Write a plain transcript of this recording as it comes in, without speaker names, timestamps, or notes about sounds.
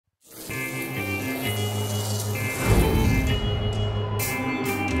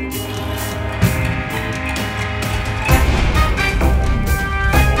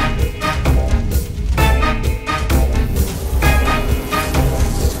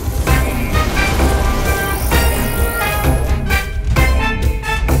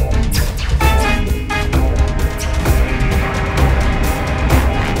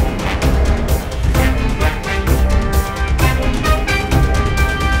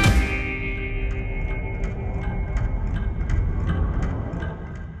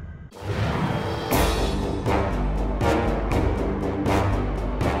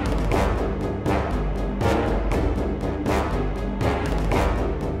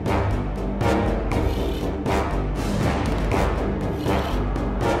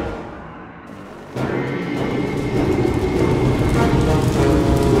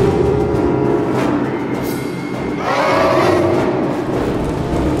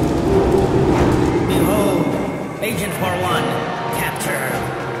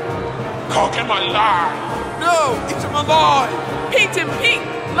die! No, eat him alive! Paint him pink,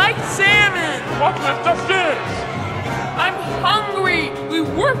 like salmon! What left of this? I'm hungry! We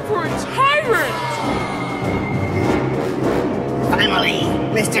work for a tyrant! Finally,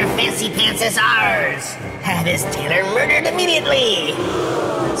 Mr. Fancy Pants is ours! Have his tailor murdered immediately!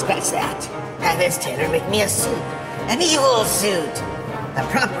 Scratch that. Have his tailor make me a suit. An evil suit! The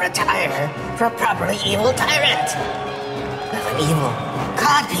proper attire for a properly evil tyrant! Of an evil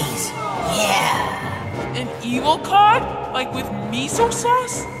codpiece! Yeah! An evil cod? Like with miso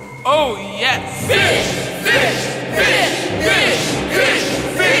sauce? Oh, yes! Fish! Fish! Fish! Fish! Fish!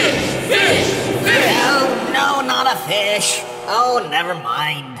 Fish! Fish! Fish! No, not a fish. Oh, never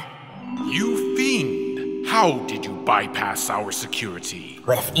mind. You fiend! How did you bypass our security?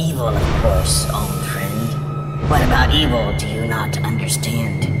 With evil, of course, old friend. What about evil do you not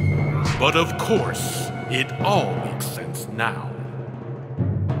understand? But of course, it all makes sense now.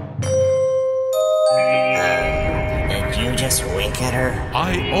 Did you just wink at her?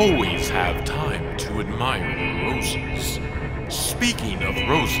 I always have time to admire the roses. Speaking of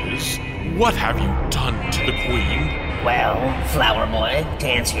roses, what have you done to the queen? Well, Flower Boy, to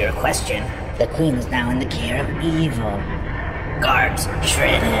answer your question, the queen is now in the care of evil. Guards,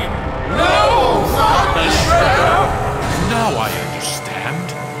 shred him. No! Not the shredder! Now I understand.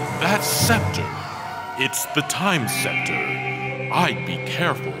 That scepter. It's the time scepter. I'd be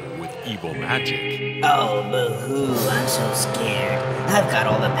careful with evil magic. Oh, boo-hoo, I'm so scared. I've got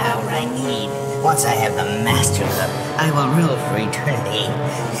all the power I need. Once I have the Master Cup, I will rule for eternity.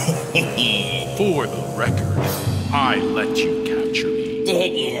 For the record, I let you capture me.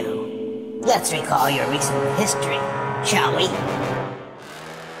 Did you? Let's recall your recent history, shall we?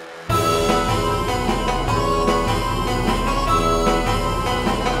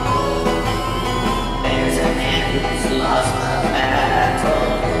 There's a man who's lost a battle.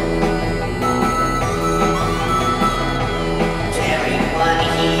 To everyone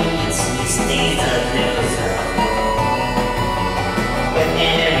he meets, he stays a loser. With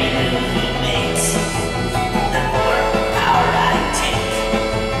every move he makes, the more power I take.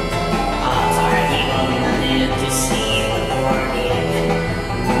 Odds are he won't live to see what more needed.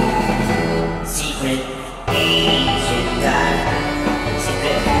 Secret agent die.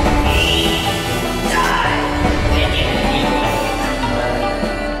 Secret agent die. And you remember,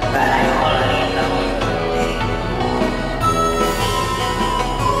 but I already know your name.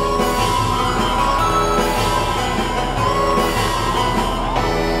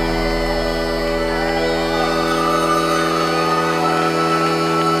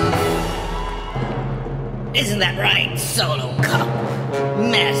 Isn't that right, Solo Cuppe?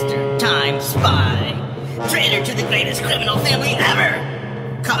 Master time spy. Traitor to the greatest criminal family ever.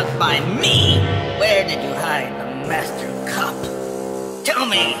 Caught by me. Where did you hide the Master Cup? Tell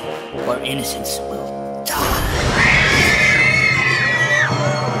me, or innocence will die.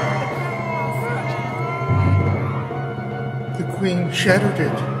 The queen shattered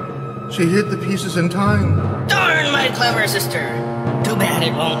it. She hid the pieces in time. Darn my clever sister. Too bad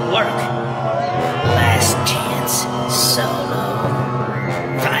it won't work. Last chance, Solo.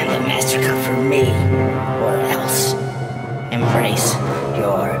 Find the Master Cup for me, or else embrace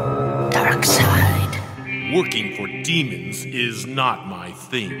your dark side. Working for demons is not my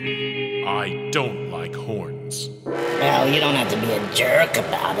thing. I don't like horns. Well, you don't have to be a jerk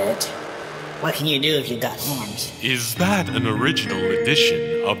about it. What can you do if you got horns? Is that an original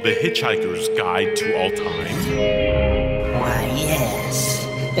edition of The Hitchhiker's Guide to All Time? Why, yes.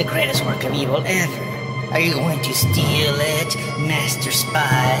 The greatest work of evil ever. Are you going to steal it, Master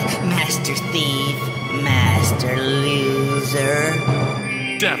Spy, Master Thief, Master Loser?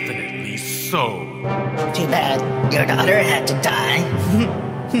 Definitely so. Too bad your daughter had to die.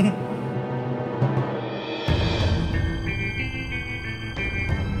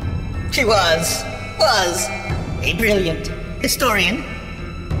 She was a brilliant historian.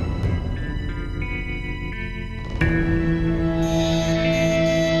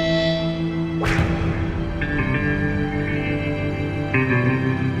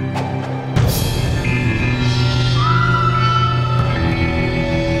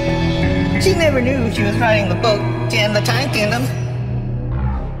 She never knew she was writing the book to end the Time Kingdom.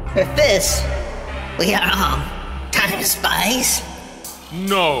 With this, we are all time spies.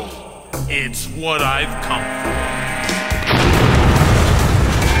 No, it's what I've come for.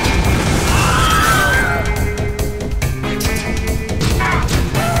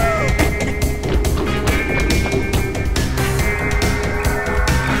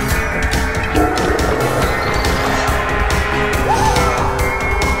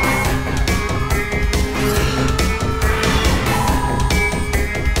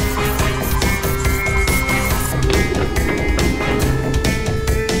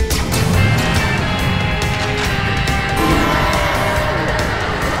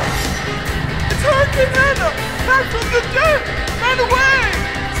 Back from the dead! Run away!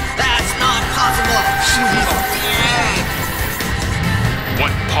 That's not possible!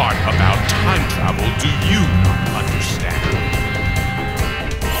 What part about time travel do you not understand?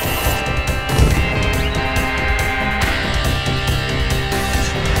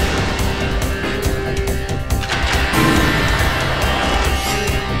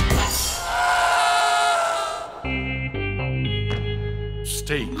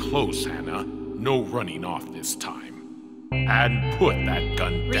 Stay close, Hannah. No running off this time. And put that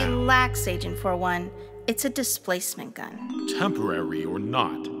gun down. Relax, Agent 41. It's a displacement gun. Temporary or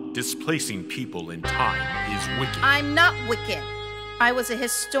not, displacing people in time is wicked. I'm not wicked. I was a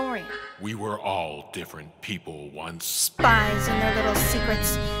historian. We were all different people once. Spies and their little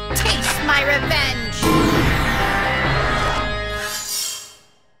secrets. Taste my revenge!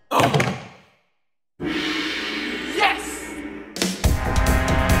 Yes!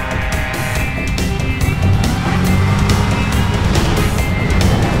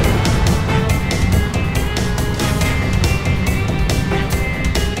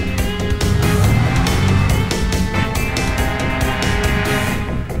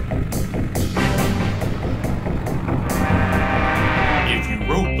 If you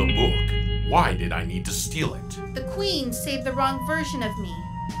wrote the book, why did I need to steal it? The Queen saved the wrong version of me.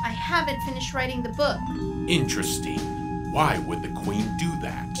 I haven't finished writing the book. Interesting. Why would the Queen do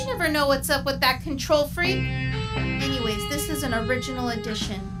that? You never know what's up with that control freak. Anyways, this is an original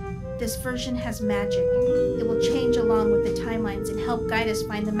edition. This version has magic. It will change along with the timelines and help guide us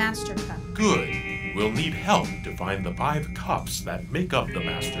find the Master Cup. Good. We'll need help to find the 5 cups that make up the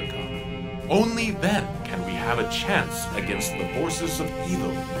Master Cup. Only then can we have a chance against the forces of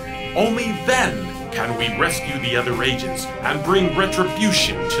evil. Only then can we rescue the other agents and bring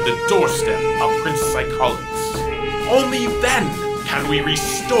retribution to the doorstep of Prince Psycholox. Only then can we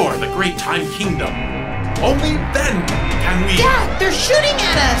restore the Great Time Kingdom. Only then can we— Dad, they're shooting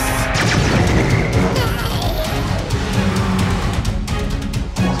at us!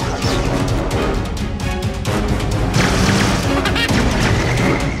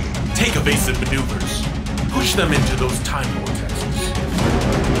 Take evasive maneuvers. Push them into those time vortexes.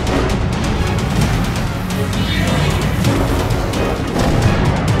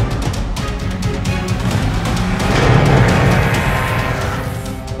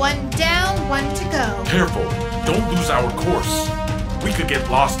 One down, one to go. Careful, don't lose our course. We could get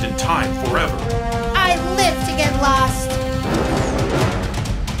lost in time forever. I live to get lost.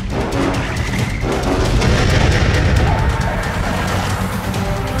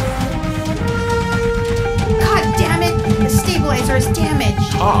 God damn it! The stabilizer is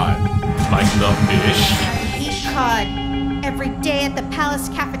damaged. Cod, like the fish. I hate cod. Every day at the palace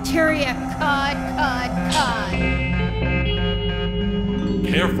cafeteria. Cod, cod, cod.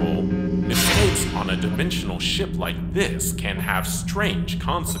 Careful. Mistakes on a dimensional ship like this can have strange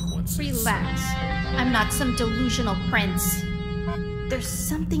consequences. Relax. I'm not some delusional prince. There's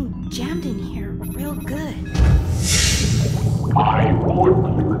something jammed in here real good.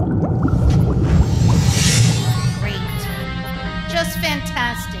 Great. Just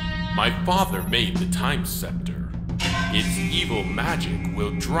fantastic. My father made the time scepter. Its evil magic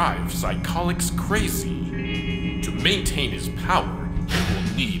will drive Psycholox crazy. To maintain his power, he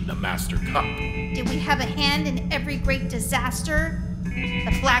will need the Master Cup. Did we have a hand in every great disaster?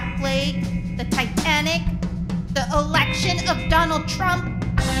 The Black Plague, the Titanic, the election of Donald Trump?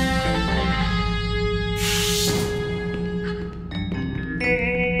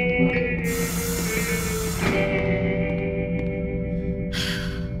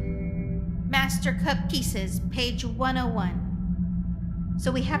 Master Cup pieces, page 101.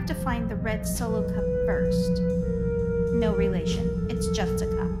 So we have to find the red Solo Cup first. No relation, it's just a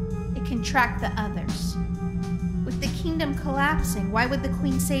cup. It can track the others. With the kingdom collapsing, why would the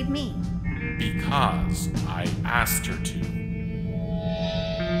Queen save me? Because I asked her to.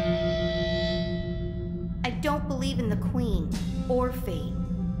 I don't believe in the Queen or fate.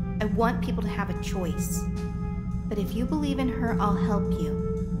 I want people to have a choice. But if you believe in her, I'll help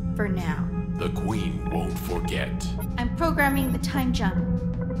you. For now. The Queen won't forget. I'm programming the time jump.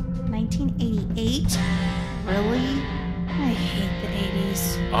 1988? Really? I hate the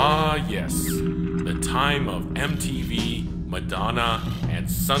 80s. Ah, yes. The time of MTV, Madonna, and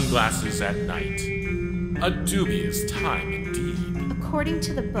sunglasses at night. A dubious time indeed. According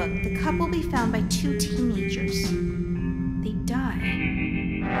to the book, the cup will be found by 2 teenagers. They die.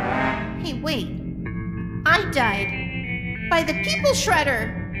 Hey, wait. I died. By the People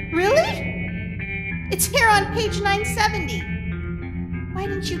Shredder. Really? It's here on page 970. Why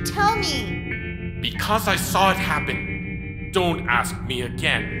didn't you tell me? Because I saw it happen. Don't ask me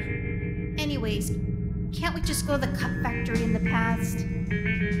again. Anyways, Can't we just go to the cup factory in the past?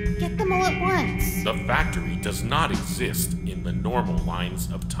 Get them all at once. The factory does not exist in the normal lines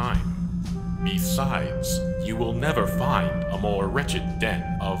of time. Besides, you will never find a more wretched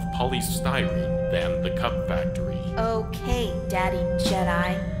den of polystyrene than the cup factory. Okay, Daddy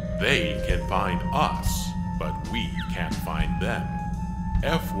Jedi. They can find us, but we can't find them.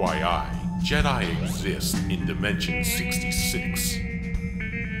 FYI, Jedi exist in Dimension 66.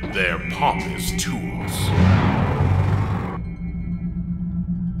 They're pompous tools.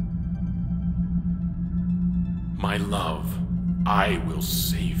 My love, I will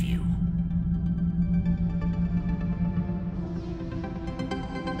save you.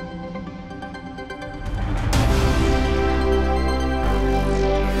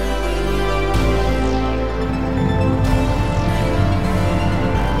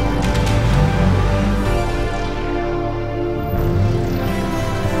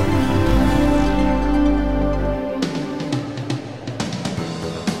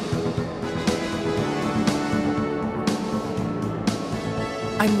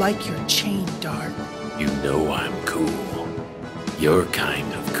 I like your chain, Dark. You know I'm cool. You're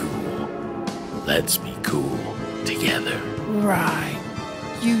kind of cool. Let's be cool together. Right.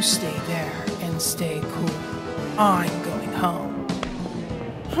 You stay there and stay cool. I'm going home.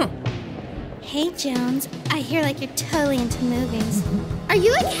 Hey, Jones. I hear like you're totally into movies. Are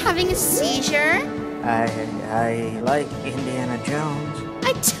you like having a seizure? I like Indiana Jones.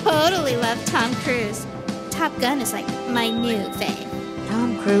 I totally love Tom Cruise. Top Gun is like my new fave.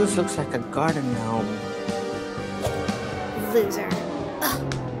 Tom Cruise looks like a garden gnome. Loser.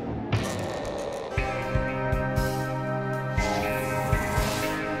 Ugh.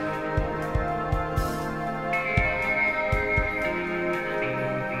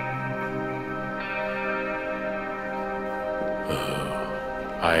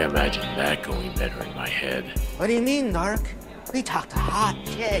 I imagine that going better in my head. What do you mean, Dark? We talk to hot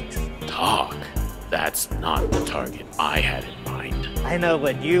chicks. Talk? That's not the target I had in mind. I know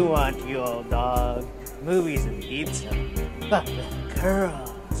what you want, you old dog. Movies and pizza. But the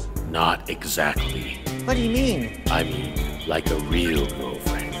girls. Not exactly. What do you mean? I mean, like a real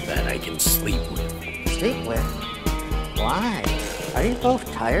girlfriend that I can sleep with. Sleep with? Why? Are you both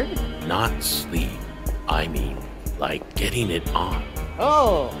tired? Not sleep. I mean, like getting it on.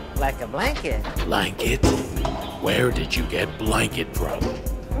 Oh, like a blanket. Blanket? Where did you get blanket from?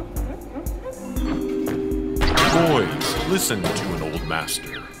 Boys, listen to an old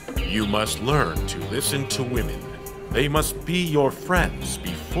master. You must learn to listen to women. They must be your friends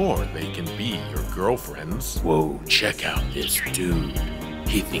before they can be your girlfriends. Whoa, check out this dude.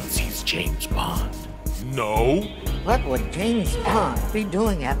 He thinks he's James Bond. No. What would James Bond be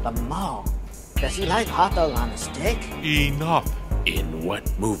doing at the mall? Does he like hot dog on a stick? Enough. In what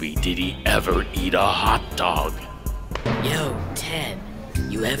movie did he ever eat a hot dog? Yo, Ted,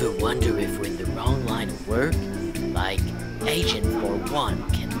 you ever wonder if we're in the wrong line of work? Like, Agent 41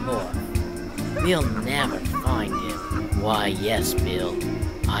 can morph. We'll never find him. Why, yes, Bill.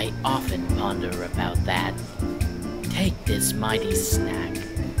 I often ponder about that. Take this mighty snack.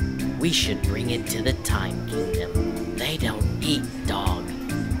 We should bring it to the Time Kingdom. They don't eat dog.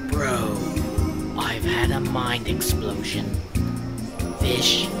 Bro, I've had a mind explosion.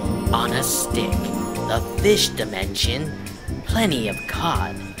 Fish on a stick. The fish dimension. Plenty of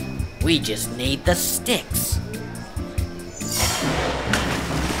cod. We just need the sticks.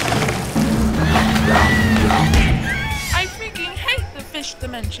 I freaking hate the fish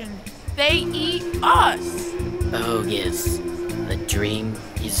dimension. They eat us. Oh yes, the dream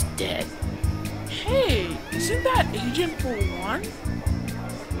is dead. Hey, isn't that Agent 41?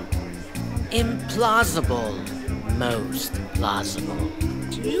 Implausible. Most plausible.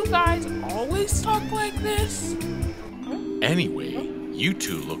 Do you guys always talk like this? Anyway, you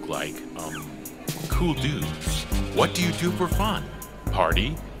two look like, cool dudes. What do you do for fun?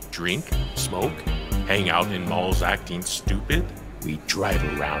 Party? Drink? Smoke? Hang out in malls acting stupid? We drive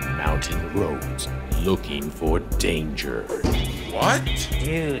around mountain roads looking for danger. What?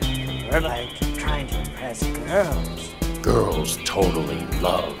 Dude, we're like trying to impress girls. Girls totally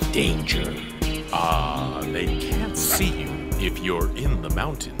love danger. They can't see you if you're in the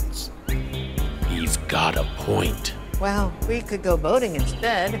mountains. He's got a point. Well, we could go boating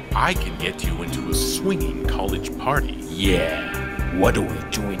instead. I can get you into a swinging college party. Yeah, what are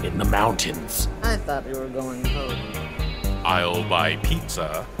we doing in the mountains? I thought we were going boating. I'll buy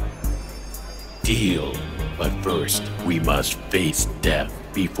pizza. Deal. But first, we must face death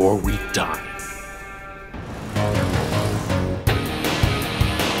before we die.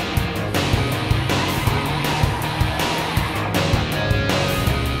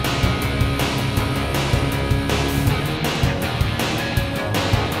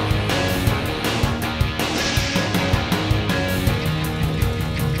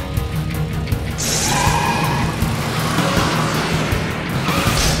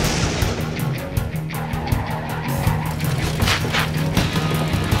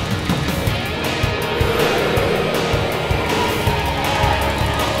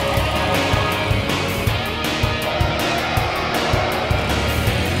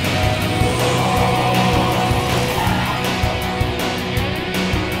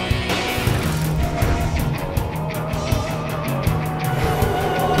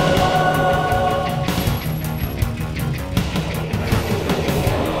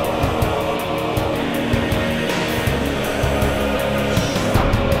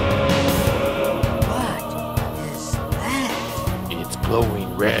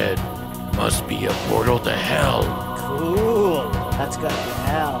 got to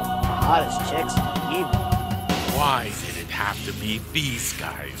hell, the hottest chicks in the evening. Why did it have to be these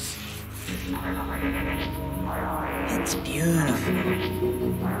guys? It's beautiful.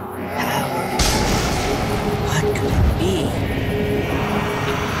 Powerful. What could it be?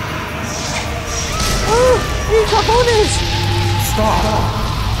 Oh, Stop!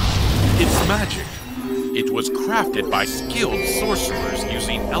 It's magic. It was crafted by skilled sorcerers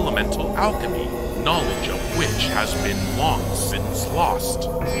using elemental alchemy, knowledge of which has been long since lost.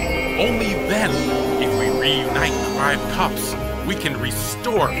 Only then, if we reunite the 5 cups, we can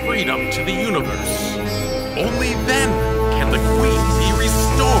restore freedom to the universe. Only then can the Queen be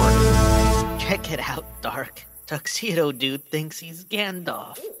restored. Check it out, Dark. Tuxedo Dude thinks he's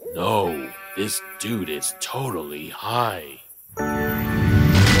Gandalf. No, this dude is totally high.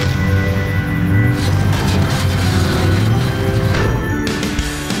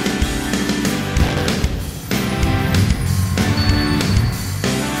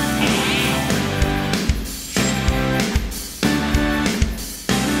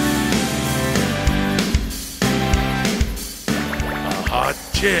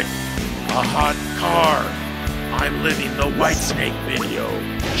 Chick, a hot car. I'm living the Whitesnake video.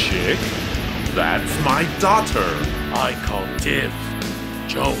 Chick? That's my daughter. I call Div.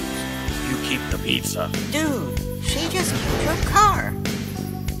 Jones, you keep the pizza. Dude, she just killed your car.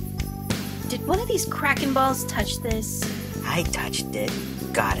 Did one of these Kraken balls touch this? I touched it,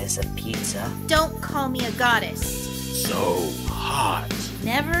 goddess of pizza. Don't call me a goddess. So hot.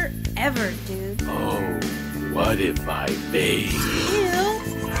 Never, ever, dude. Oh, what if I bathe? Ew.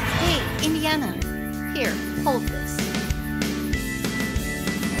 Hey, Indiana. Here, hold this.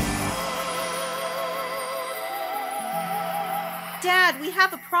 Dad, we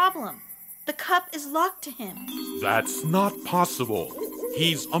have a problem. The cup is locked to him. That's not possible.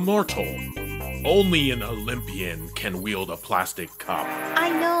 He's immortal. Only an Olympian can wield a plastic cup. I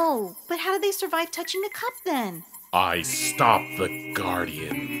know, but how did they survive touching the cup then? I stopped the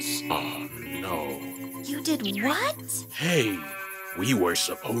Guardians. Oh, no. You did what? Hey, we were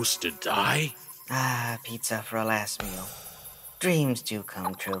supposed to die? Ah, pizza for a last meal. Dreams do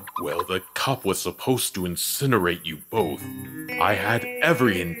come true. Well, the cup was supposed to incinerate you both. I had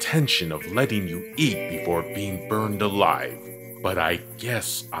every intention of letting you eat before being burned alive. But I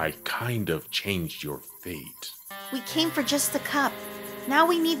guess I kind of changed your fate. We came for just the cup. Now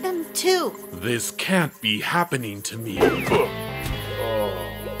we need them too. This can't be happening to me.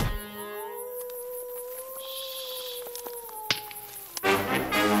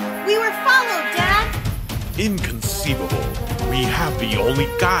 We were followed, Dad! Inconceivable. We have the only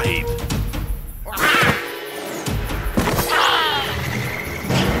guide.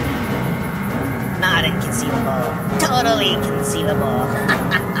 Not inconceivable. Totally inconceivable.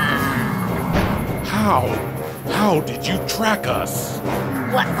 How did you track us?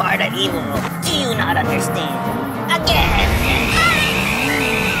 What part of evil do you not understand? Again!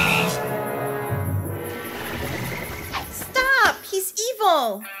 Stop! He's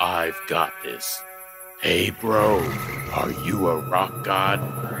evil! I've got this. Hey, bro, are you a rock god?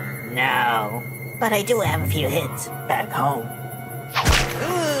 No, but I do have a few hits back home.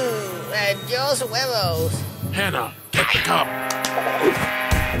 Ooh, Dios huevos. Hannah, get the cup.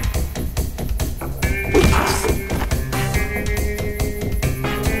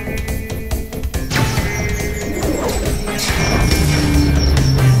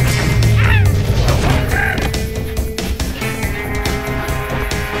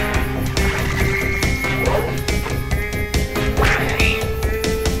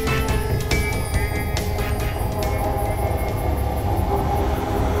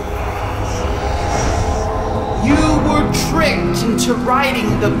 Into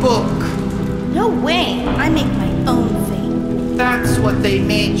writing the book. No way! I make my own fate. That's what they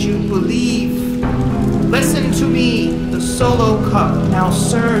made you believe. Listen to me. The Solo Cup now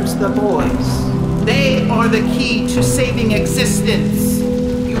serves the boys. They are the key to saving existence.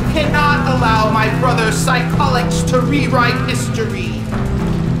 You cannot allow my brother Psycholox to rewrite history.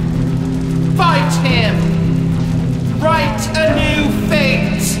 Fight him. Write a new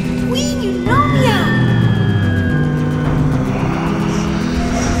fate. Queen Eunomia!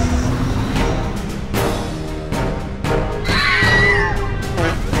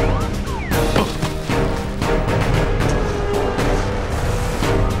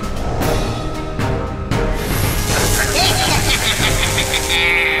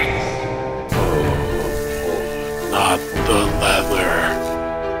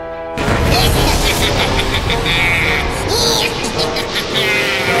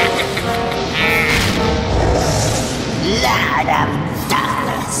 Lord of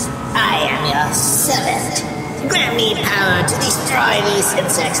Darkness, I am your servant. Grant me power to destroy these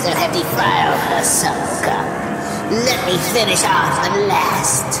insects that have defiled the Solo Cup. Let me finish off the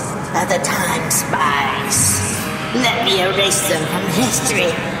last of the time spies. Let me erase them from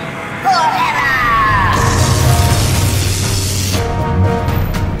history forever!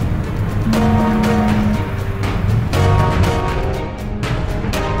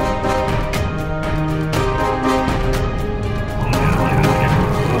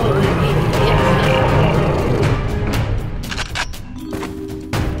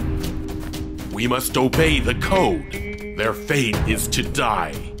 We must obey the code. Their fate is to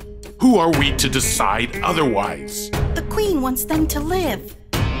die. Who are we to decide otherwise? The Queen wants them to live.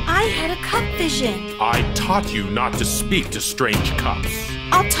 I had a cup vision. I taught you not to speak to strange cups.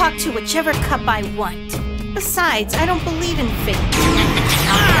 I'll talk to whichever cup I want. Besides, I don't believe in fate.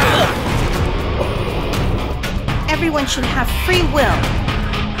 Everyone should have free will.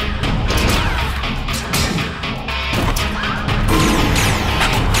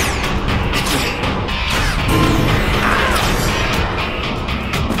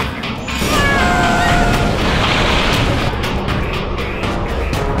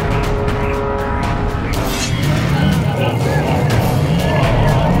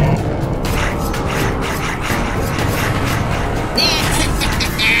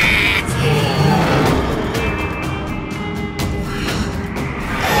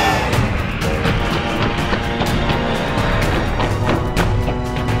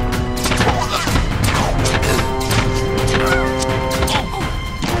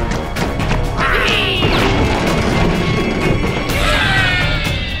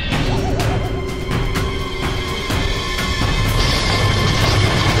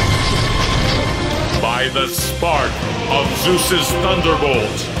 By the spark of Zeus's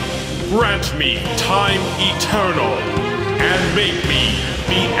thunderbolt, grant me time eternal, and make me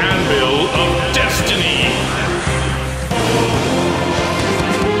the anvil of destiny!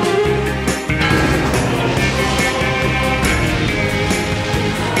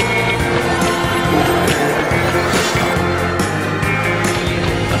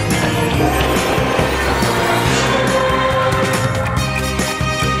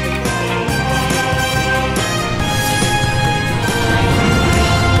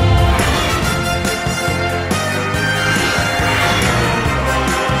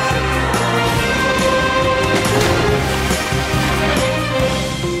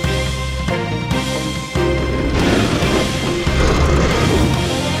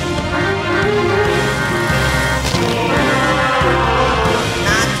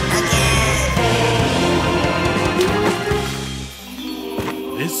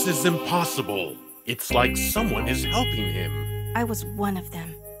 This is impossible. It's like someone is helping him. I was one of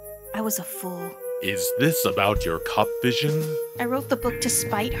them. I was a fool. Is this about your cup vision? I wrote the book to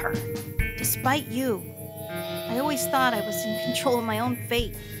spite her. To spite you. I always thought I was in control of my own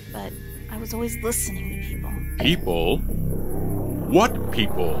fate, but I was always listening to people. People? What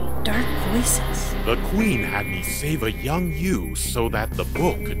people? Dark voices. The Queen had me save a young you so that the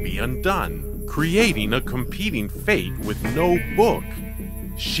book could be undone, creating a competing fate with no book.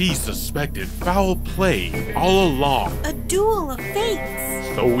 She suspected foul play all along. A duel of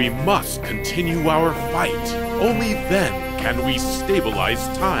fates. So we must continue our fight. Only then can we stabilize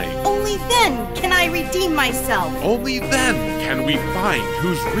time. Only then can I redeem myself. Only then can we find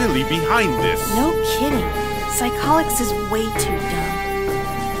who's really behind this. No kidding. Psycholox is way too dumb.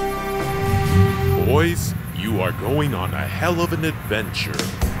 Boys, you are going on a hell of an adventure.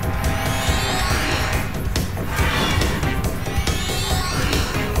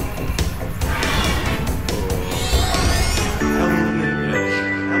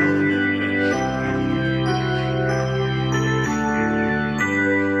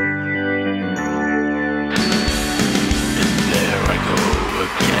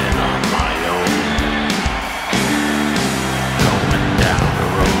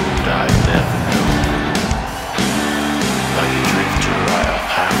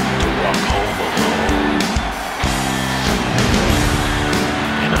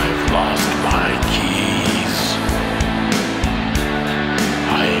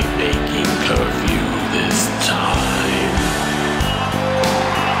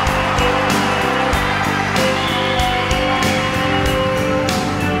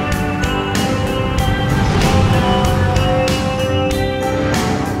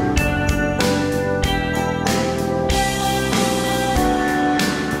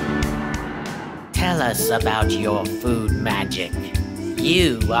 About your food magic.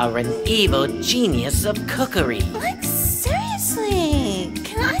 You are an evil genius of cookery. Like, seriously?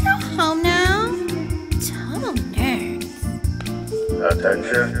 Can I go home now? Total nerd.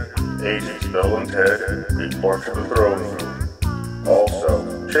 Attention. Agents Bill and Ted, report to the throne room.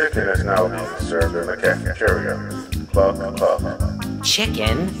 Also, chicken is now being served in the cafeteria. Cluck, cluck.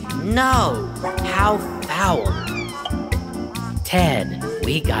 Chicken? No! How foul! Ted,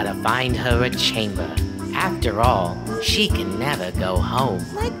 we gotta find her a chamber. After all, she can never go home.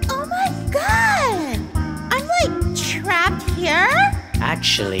 Like, oh my god! I'm like trapped here?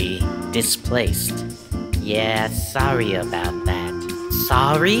 Actually, displaced. Yeah, sorry about that.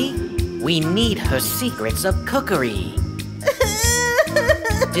 Sorry? We need her secrets of cookery.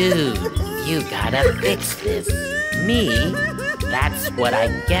 Dude, you gotta fix this. Me? That's what I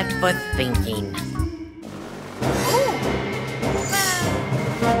get for thinking.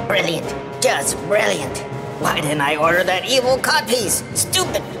 Brilliant. Just brilliant. Why didn't I order that evil codpiece?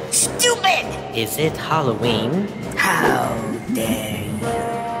 Stupid. Stupid! Is it Halloween? How dare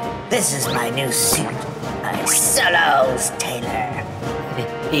you? This is my new suit. My Solo's tailor.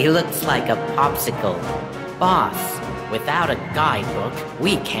 He looks like a popsicle. Boss, without a guidebook,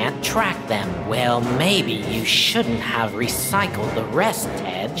 we can't track them. Well, maybe you shouldn't have recycled the rest,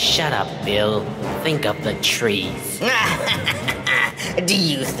 Ted. Shut up, Bill. Think of the trees. Do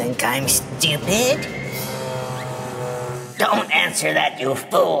you think I'm stupid? Don't answer that, you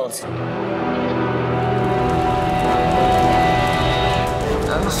fools.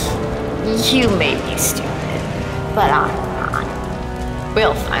 You may be stupid, but I'm not.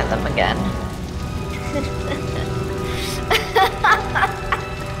 We'll find them again.